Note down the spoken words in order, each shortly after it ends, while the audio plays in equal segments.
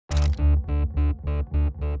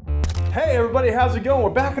Hey everybody, how's it going? We're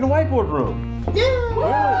back in the whiteboard room. Yeah! Oh my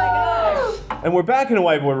gosh! And we're back in the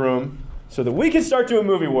whiteboard room so that we can start doing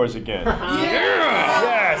movie wars again. Yeah!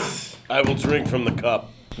 Yes! I will drink from the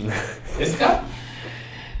cup. This cup?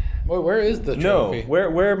 Well, where is the trophy? No,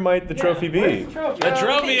 where might the trophy be? The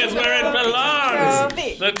trophy is where it belongs.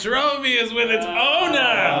 The trophy is with its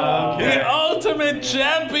owner. The ultimate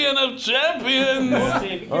champion of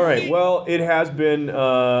champions. All right, well, it has been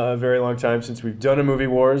a very long time since we've done a movie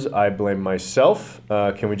wars. I blame myself.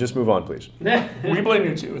 Can we just move on, please? We blame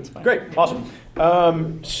you too, it's fine. Great, awesome.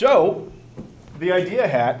 So, the idea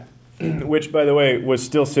hat, which, by the way, was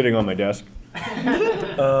still sitting on my desk,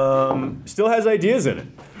 still has ideas in it.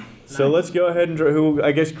 So let's go ahead and draw.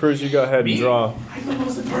 I guess, Cruz, you go ahead and draw. I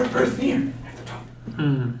propose the first here.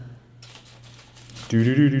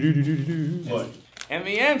 What? And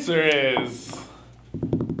the answer is...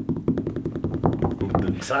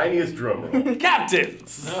 The tiniest drum roll.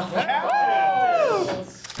 Captains!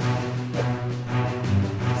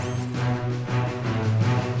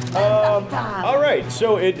 All right,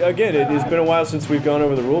 so it has been a while since we've gone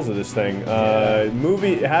over the rules of this thing.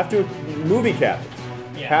 Movie captains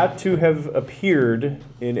had to have appeared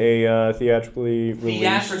in a theatrically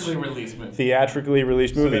released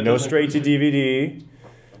movie. No straight to DVD.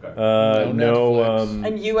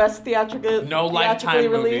 And U.S. theatrically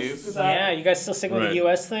Lifetime released. movies. Yeah, you guys still sticking with the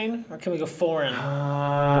U.S. thing, or can we go foreign?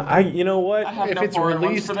 You know what? If it's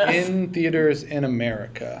released in theaters in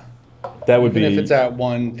America, that would even be. if it's at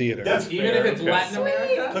one theater. That's Even if it's Latin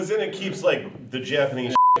America? Because then it keeps like the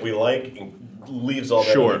Japanese we like and leaves all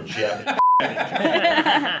that other Japanese.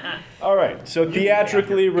 All right, so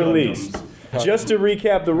theatrically released. Just to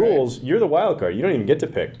recap the rules, you're the wild card. You don't even get to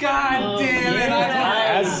pick. God damn it!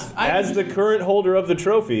 As the current holder of the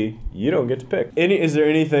trophy, you don't get to pick. Is there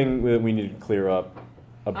anything that we need to clear up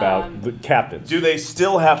about the captains? Do they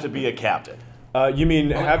still have to be a captain? You mean,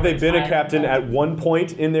 have they been a captain at one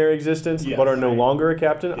point in their existence, but are no longer a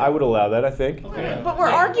captain? Yeah. I would allow that, I think. Okay. But we're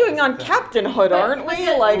arguing on captainhood, aren't we?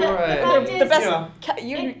 Like, the best.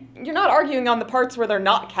 You're not arguing on the parts where they're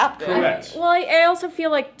not captain. Correct. Well, I also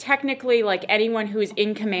feel like technically, like anyone who is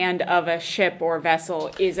in command of a ship or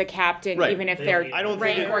vessel is a captain, even if their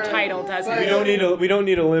rank or title doesn't. We don't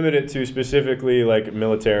need to limit it to specifically like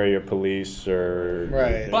military or police or.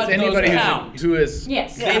 Right. But anybody who is.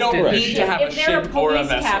 Yes. They don't need to have a if they're a ship or a police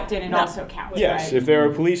vessel. captain, it also counts. Yes, right? if they're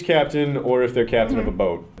a police captain or if they're captain of a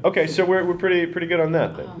boat. Okay, so we're pretty good on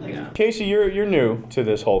that then. Yeah. Casey, you're new to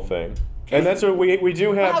this whole thing. And that's what we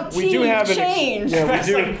do have. Wow, we do have change. Yeah, we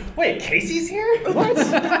do. Wait, Casey's here? What? When did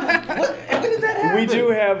that happen? We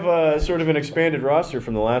do have sort of an expanded roster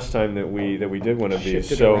from the last time that we did one of these.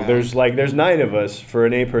 Shifted So around. there's 9 of us for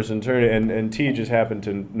an 8-person tournament, and T just happened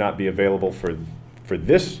to not be available for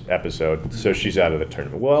this episode, so she's out of the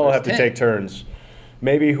tournament. We'll all have to take turns.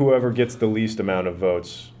 Maybe whoever gets the least amount of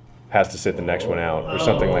votes has to sit the next one out, or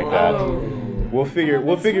something like that. We'll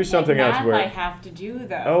figure something out to where. I have to do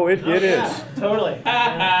though. Oh, it is. Totally. It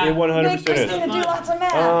 100% is. Christina do lots of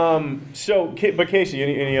math. But Casey,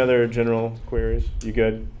 any other general queries? You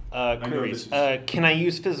good? Queries. Can I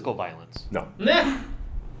use physical violence? No. Nah.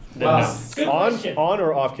 Good On question.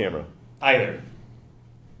 or off camera? Either.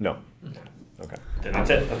 No. Okay. Then that's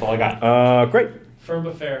it. That's all I got. Great. Firm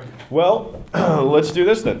but fair. Well, let's do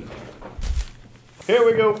this then. Here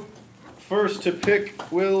we go. First to pick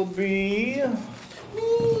will be.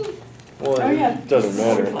 Well, it doesn't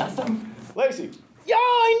matter. Lacey. Yo,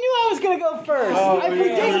 I knew I was gonna go first. I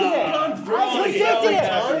predicted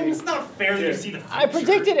it. It's not fair that you see the future. I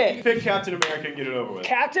predicted it. Pick Captain America and get it over with.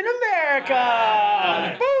 Captain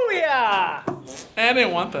America! Booyah! I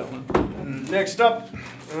didn't want that one. Next up.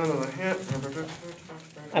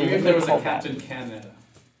 Even if there was a Captain Canada.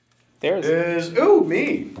 Is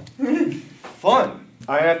me. Fun.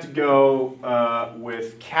 I have to go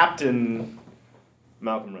with Captain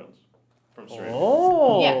Malcolm Reynolds from Stranger.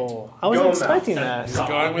 Oh, Yeah. I wasn't Go expecting Mouse. that.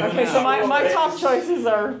 Going with Okay, so my top choices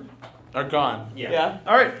are gone. yeah.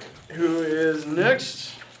 All right, who is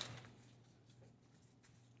next?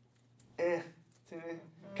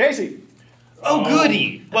 Casey. Oh,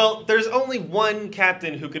 goody! Well, there's only one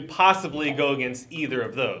captain who could possibly go against either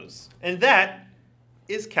of those, and that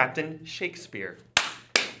is Captain Shakespeare.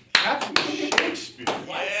 Captain Shakespeare.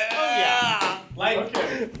 Yeah. Like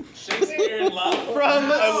Shakespeare in Love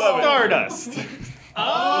From Stardust.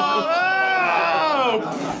 Oh!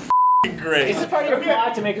 Great. Is this part of your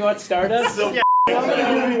plot to make it what Stardust? So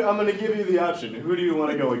I'm gonna give you the option. Who do you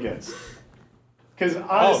want to go against? Because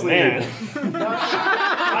honestly,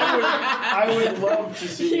 I would love to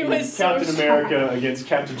see Captain America against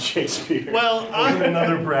Captain Shakespeare. Well,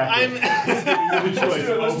 another bracket.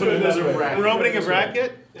 We're opening a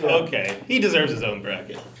bracket? Okay. He deserves his own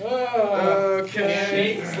bracket. Okay.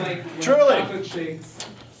 Shakes like Truly. chocolate shakes.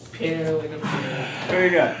 Pear like a pear. There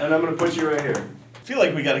you go. And I'm going to put you right here. I feel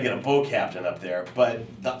like we got to get a boat captain up there, but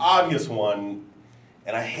the obvious one,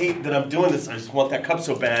 and I hate that I'm doing this, I just want that cup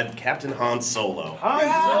so bad, Captain Han Solo.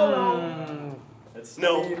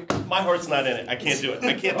 No, my heart's not in it. I can't do it.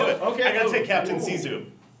 I can't do it. Okay. I got to take Captain Zissou.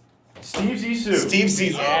 Steve Zissou. Steve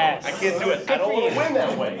Zissou. Yes. I can't do it. I don't want to win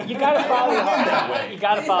that way. You gotta follow your heart. that way. You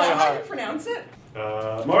gotta follow your How do you heart. pronounce it?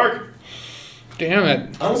 Mark. Damn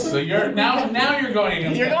it. So you're now you're going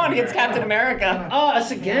against. You're going against Captain America. Oh, us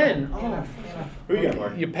again. Oh. Who you got,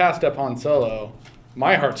 Mark? You passed up Han Solo.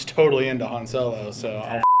 My heart's totally into Han Solo, so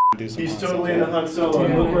I'll do some He's Han totally Solo. into Han Solo.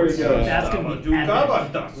 And look where he goes. That's gonna be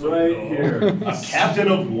epic. Right here. A captain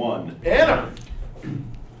of one. Anna.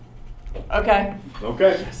 Okay.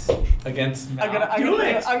 Okay. Against. I'm gonna do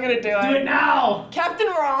it. I'm gonna do it. Do it now. Captain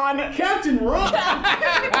Ron. Captain Ron.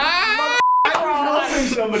 Ron.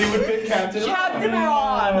 Somebody would pick Captain Ron. Captain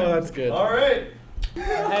Ron. Oh, that's good. All right.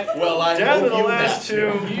 Well, I Down to hope the you last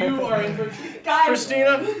two. You are in for. Guys.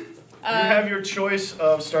 Christina, you have your choice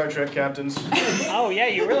of Star Trek captains. Oh yeah,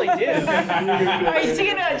 you really do.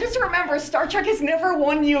 Christina, just remember, Star Trek has never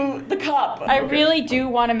won you the cup. I really do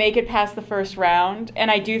want to make it past the first round, and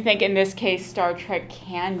I do think in this case Star Trek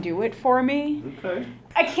can do it for me. Okay.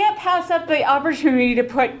 I can't pass up the opportunity to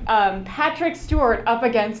put Patrick Stewart up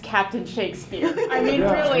against Captain Shakespeare. I mean,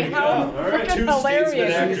 really, how All right, freaking two hilarious statesmen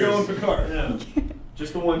is actors. Joe and Picard. Yeah.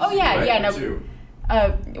 Just the one. Oh, yeah, right? yeah, no. Two.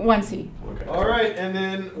 1C. Okay. All right, and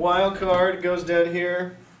then wild card goes down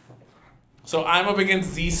here So I'm up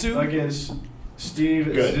against Zissou. against Steve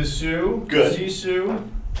Good. Zissou. Good. Zissou.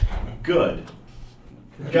 Good.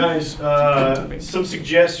 Guys, some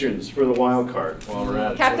suggestions for the wild card while we're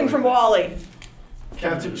at it. Captain from Wall-E.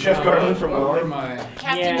 Captain Jeff Garland from Over Wall-E. my.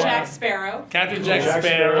 Captain Yeah. Jack Sparrow. Captain Jack Jack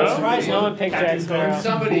Sparrow. Sparrow. Surprised no one picked Jack Sparrow.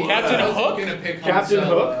 Somebody. Captain I was Hook? gonna pick Han Captain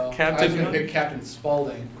Solo. Hook. Captain I was gonna Hook. pick Captain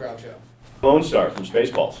Spaulding, Groucho. Lone Star from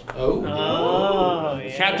Spaceballs. Oh. Oh,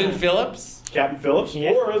 yeah. Captain Phillips. Captain Phillips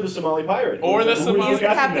Yeah. or the Somali pirate. Or the Who's Somali- He's the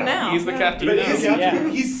captain captain now. He's the captain But now. is he, Yeah.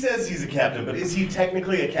 he says he's a captain, but is he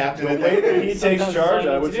technically a captain? The way that he takes Sometimes charge,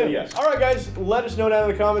 all I you would need say to do. yes. All right, guys, let us know down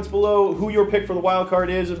in the comments below who your pick for the wild card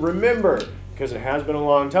is. Remember, because it has been a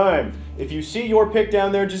long time, if you see your pick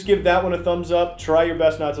down there, just give that one a thumbs up. Try your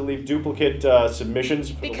best not to leave duplicate submissions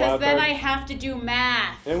for the Because wild then card. I have to do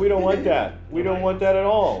math. And we don't want that. We don't want that at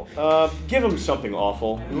all. Give them something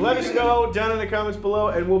awful. Let us know down in the comments below,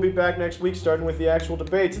 and we'll be back next week starting with the actual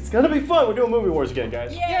debates. It's going to be fun. We're doing Movie Wars again,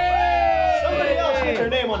 guys. Yay! Somebody else get their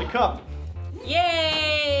name on the cup.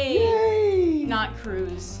 Yay! Yay! Not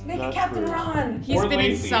Cruz. Make Not it Captain true. Ron. He's Or been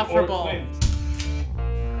Lacey, or insufferable. Clint.